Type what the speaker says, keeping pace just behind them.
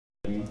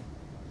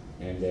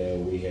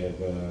And we have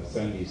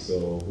Sandy,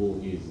 so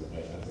who is,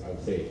 I'll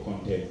say, a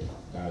content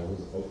guy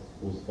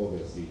who's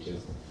obviously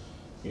just,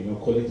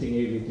 collecting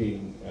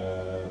everything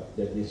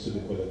that needs to be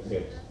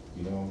collected,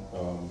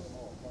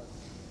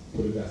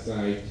 put it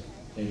aside,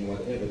 and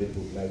whatever they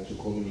would like to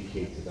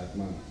communicate that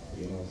month,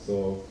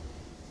 So,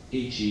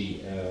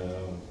 e.g.,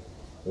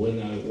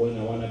 when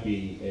I want to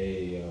be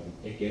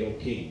a ghetto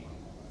king,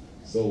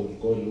 so we'll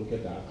go and look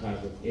at the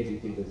archives of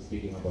everything that's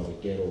speaking about the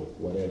ghetto,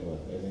 whatever,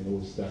 and then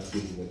we'll start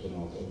speaking it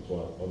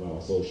on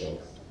our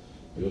socials,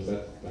 because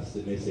that's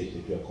the message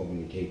that we are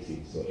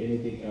communicating. So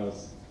anything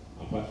else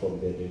apart from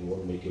that, then we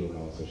won't make it on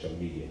our social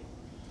media.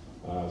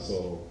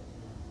 So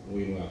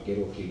we are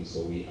ghetto kings,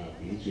 so we are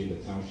literally in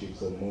the township.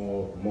 So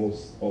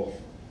most of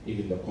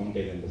even the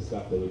content and the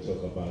stuff that we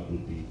talk about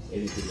would be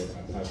anything that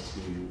attached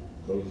to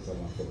growing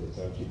someone from the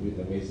township with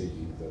the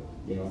messaging that,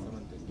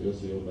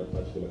 because we own that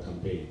particular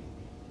campaign.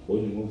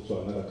 When we move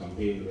to another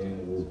campaign,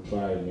 then we'll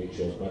try and make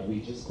sure, but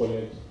we just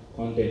collect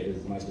content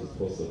as much as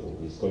possible.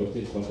 We're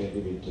collecting content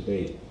even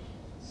today.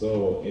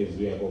 So as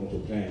we are going to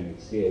plan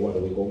next year, what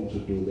are we going to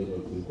do? Then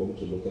we're going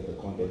to look at the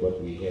content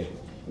what we have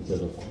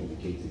instead of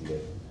communicating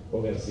that.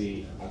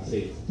 Obviously, I'd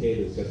say Ted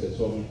is just a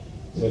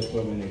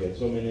terminator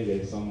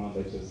is someone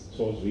that just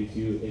talks with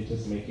you and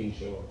just making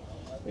sure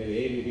that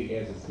everything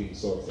else is being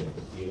sorted,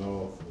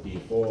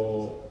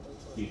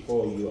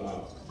 before you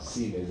are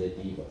seen as a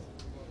diva,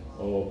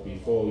 or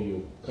before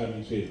you come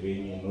into a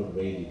venue and not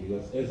ready.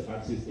 Because as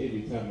artists,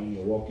 every time when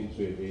you walk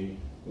into a venue,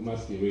 you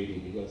must be ready,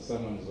 because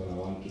someone is going to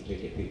want to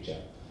take a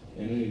picture.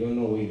 And when you don't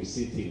know where you're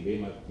sitting, they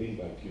might think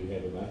like you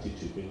have an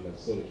attitude, being like,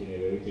 sorry, can you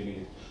have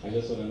everything? I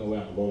just want to know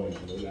where I'm going.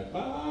 And they're like,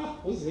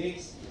 who's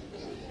next?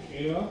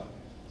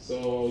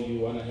 So you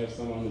want to have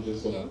someone who's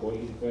just going to go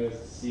in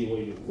first, see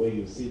where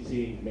you're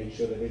sitting, make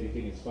sure that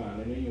everything is fine.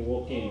 And then you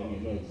walk in and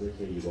you know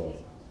exactly where you're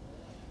going.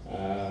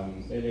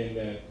 And then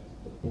the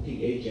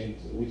booking agent,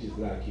 which is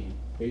lucky,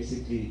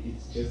 basically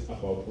it's just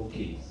about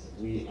bookings.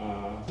 We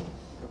have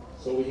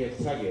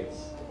targets.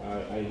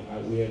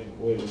 We have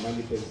a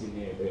money person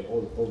here, they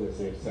always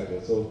have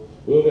targets. So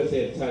we always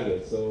have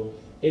targets. So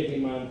every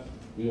month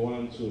we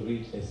want to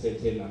reach a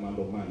certain amount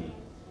of money.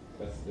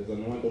 There's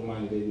an amount of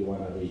money that we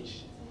want to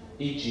reach.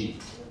 E.g.,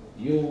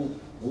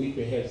 we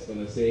perhaps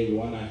gonna say we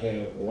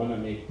wanna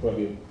make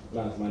probably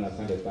plus minus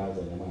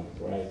 100,000 a month,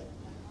 right?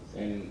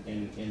 And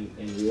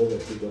we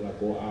obviously gonna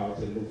go out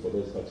and look for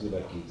those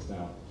particular gigs.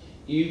 Now,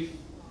 if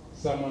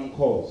someone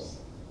calls,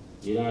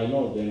 I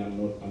know then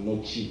I'm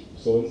not cheap.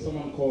 So when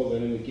someone calls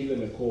and then we give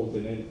them a call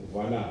and then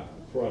voila,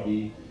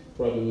 probably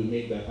we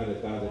make that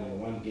 100,000 in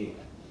one gig.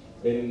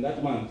 Then in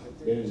that month,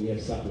 then we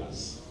have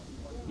surplus,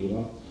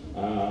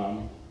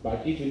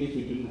 But even if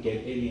we didn't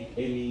get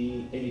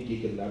any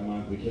gig in that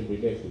month, we can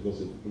relax because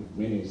we've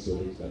managed to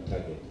reach that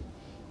target.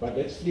 But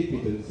let's flip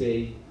it and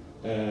say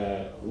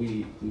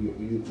we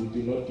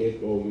do not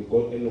get, or we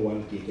got any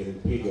one gig and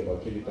it paid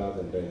about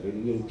 20,000 rand.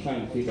 Then we'll try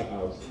and figure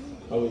out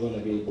how we're going to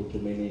be able to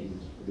manage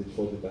this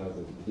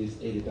 40,000, this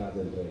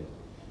 80,000 rand.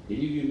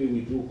 Believe me,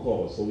 we do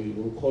calls. So we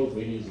will call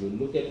venues. We'll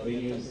look at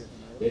venues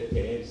that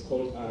perhaps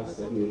call us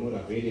and we're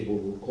not available.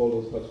 We'll call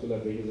those particular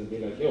venues and be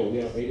like, yo, we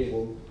are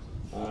available.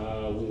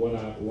 We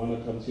wanna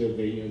come to your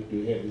venue. Do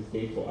you have this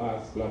date for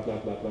us? Blah blah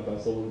blah blah blah.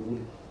 So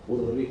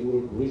we'll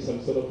reach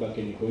some sort of like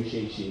a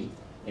negotiation,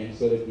 and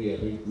so that we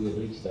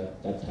reach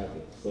that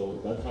target. So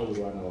that's how we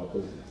run our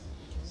business.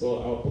 So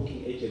our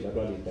booking agent, that's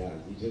what he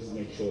does. He just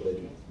makes sure that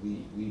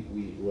we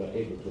were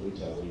able to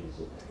reach our venue.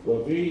 So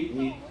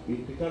we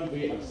become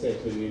very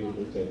upset when we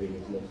reach our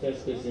venue. The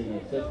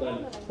first time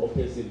or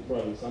person,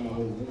 probably someone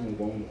who we're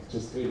going to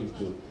scream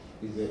to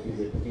is a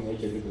booking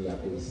agent. People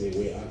like will say,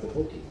 where are the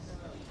bookings?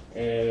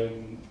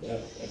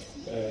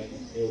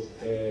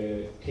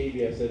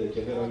 KBS said the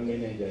general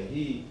manager,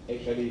 he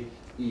actually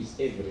is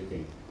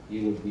everything. He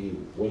will be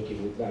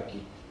working with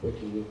Lucky,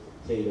 working with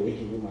Taylor,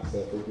 working with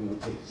myself, working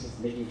with Taylor, just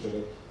making sure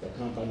that the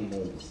company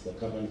moves, the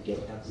company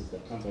gets access, the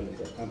company,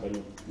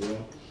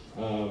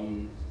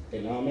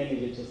 and our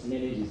manager just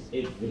manages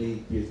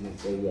every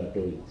business that we are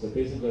doing. So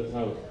basically that's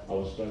how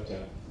our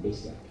structure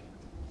looks like.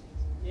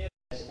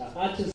 Artists